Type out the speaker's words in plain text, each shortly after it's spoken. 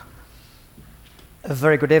A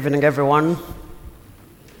very good evening, everyone.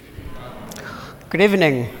 Good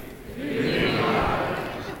evening.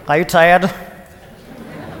 Are you tired?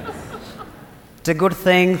 It's a good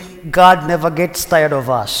thing God never gets tired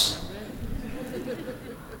of us.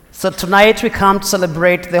 So tonight we come to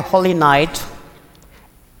celebrate the Holy Night,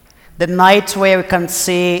 the night where we can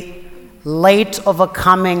see light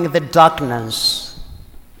overcoming the darkness.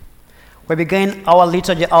 We begin our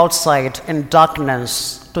liturgy outside in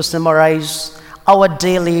darkness to summarize our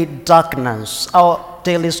daily darkness, our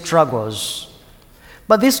daily struggles.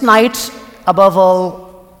 But this night, above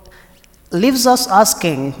all, leaves us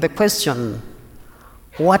asking the question,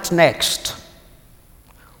 what next?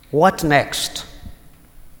 What next?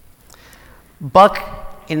 Back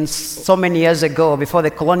in so many years ago, before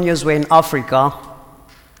the colonials were in Africa,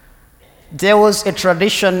 there was a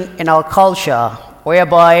tradition in our culture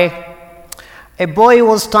whereby a boy who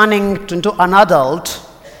was turning into an adult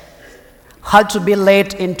had to be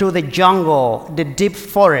led into the jungle, the deep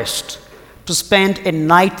forest, to spend a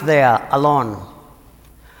night there alone.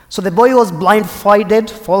 So the boy was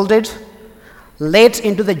blindfolded, led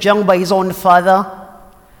into the jungle by his own father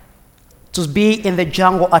to be in the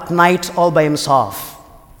jungle at night all by himself.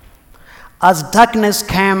 As darkness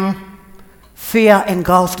came, fear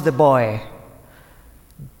engulfed the boy.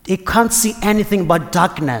 He can't see anything but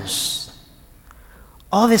darkness.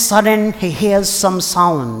 All of a sudden, he hears some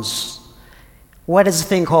sounds. What does he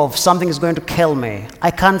think of? Something is going to kill me.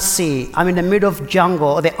 I can't see. I'm in the middle of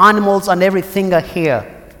jungle. The animals and everything are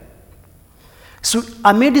here. So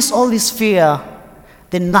amidst all this fear,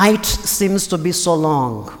 the night seems to be so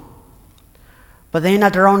long. But then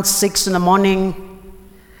at around 6 in the morning,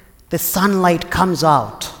 the sunlight comes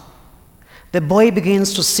out. The boy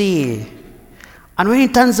begins to see. And when he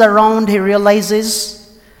turns around, he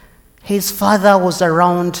realizes his father was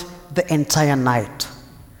around the entire night.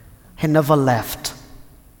 He never left.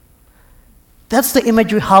 That's the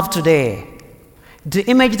image we have today. The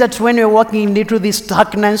image that when we're walking into this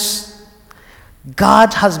darkness,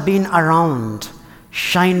 God has been around,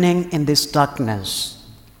 shining in this darkness.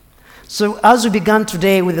 So as we began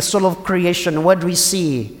today with the soul of creation, what do we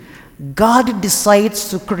see? God decides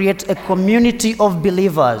to create a community of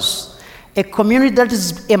believers, a community that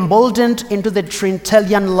is emboldened into the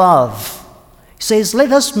Trinitarian love. He says,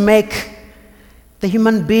 let us make the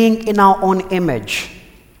human being in our own image.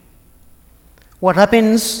 What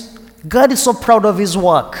happens? God is so proud of his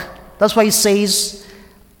work. That's why he says,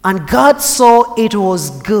 and God saw it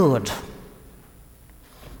was good.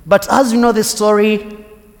 But as you know the story,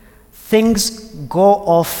 things go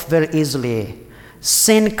off very easily.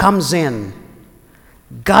 Sin comes in.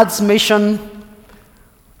 God's mission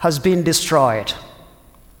has been destroyed.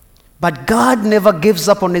 But God never gives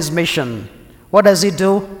up on his mission. What does he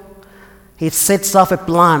do? He sets up a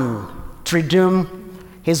plan to redeem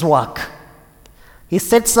his work. He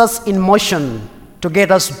sets us in motion to get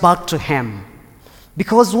us back to him.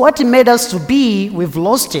 Because what he made us to be, we've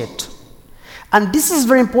lost it. And this is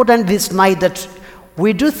very important this night, that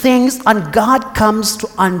we do things and God comes to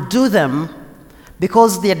undo them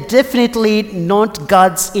because they're definitely not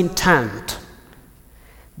God's intent.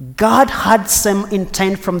 God had some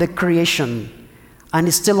intent from the creation, and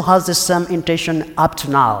he still has the same intention up to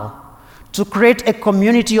now. To create a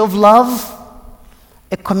community of love,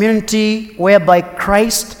 a community whereby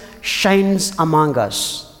Christ shines among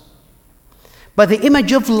us. But the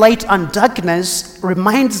image of light and darkness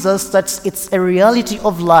reminds us that it's a reality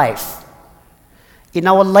of life. In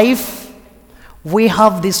our life, we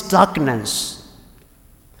have this darkness.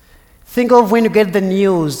 Think of when you get the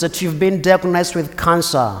news that you've been diagnosed with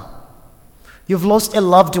cancer. You've lost a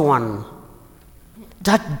loved one.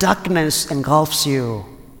 That darkness engulfs you.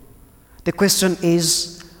 The question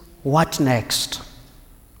is, what next?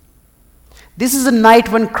 This is a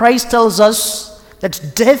night when Christ tells us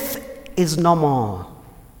that death is no more.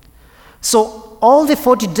 So all the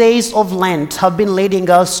 40 days of Lent have been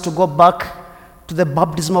leading us to go back to the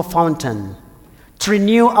baptismal fountain, to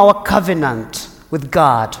renew our covenant with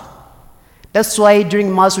God. That's why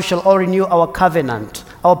during Mass we shall all renew our covenant,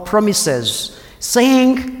 our promises,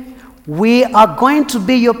 saying, we are going to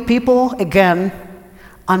be your people again,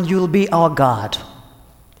 and you will be our God.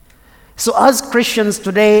 So as Christians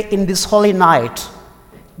today in this holy night,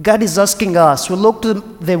 God is asking us, we look to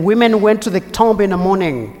the women who went to the tomb in the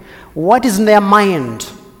morning, what is in their mind?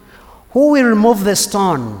 Who will remove the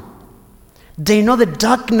stone? They know the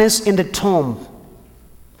darkness in the tomb.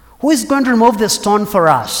 Who is going to remove the stone for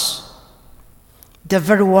us? They're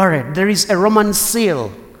very worried. There is a Roman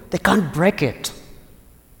seal. They can't break it.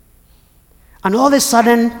 And all of a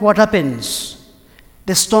sudden, what happens?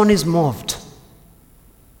 The stone is moved.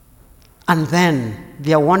 And then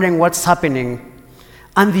they are wondering what's happening.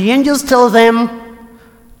 And the angels tell them,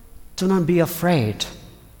 do not be afraid.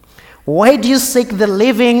 Why do you seek the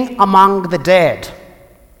living among the dead?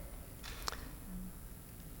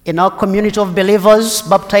 In our community of believers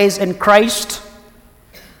baptized in Christ,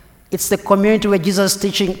 it's the community where Jesus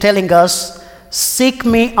is telling us, seek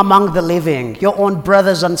me among the living, your own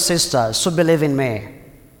brothers and sisters who believe in me.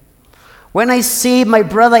 When I see my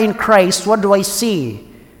brother in Christ, what do I see?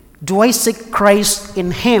 Do I seek Christ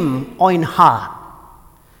in him or in her?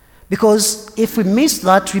 Because if we miss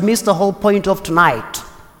that, we miss the whole point of tonight.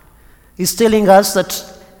 He's telling us that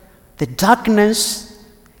the darkness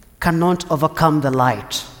cannot overcome the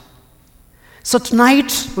light. So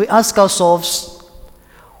tonight, we ask ourselves,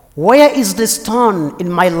 where is the stone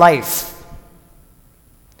in my life?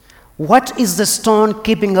 What is the stone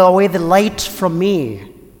keeping away the light from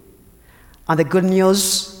me? And the good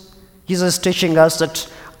news, Jesus is teaching us that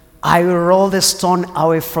I will roll the stone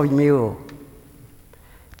away from you.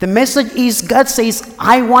 The message is, God says,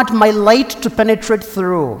 I want my light to penetrate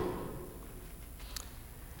through.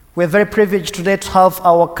 We're very privileged today to have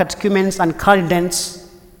our catechumens and cardinals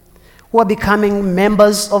who are becoming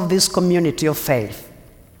members of this community of faith.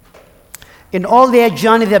 In all their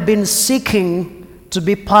journey, they have been seeking to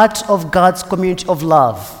be part of God's community of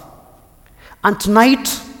love. And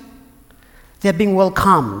tonight, they're being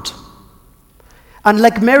welcomed. And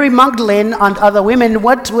like Mary Magdalene and other women,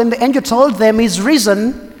 when the angel told them he's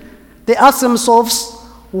risen, they asked themselves,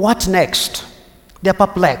 what next? They're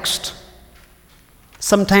perplexed.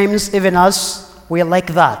 Sometimes even us, we are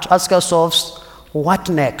like that. Ask ourselves, what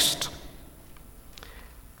next?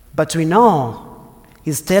 But we know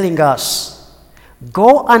he's telling us,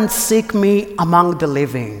 go and seek me among the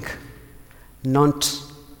living, not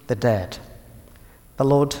the dead. The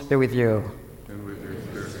Lord be with you.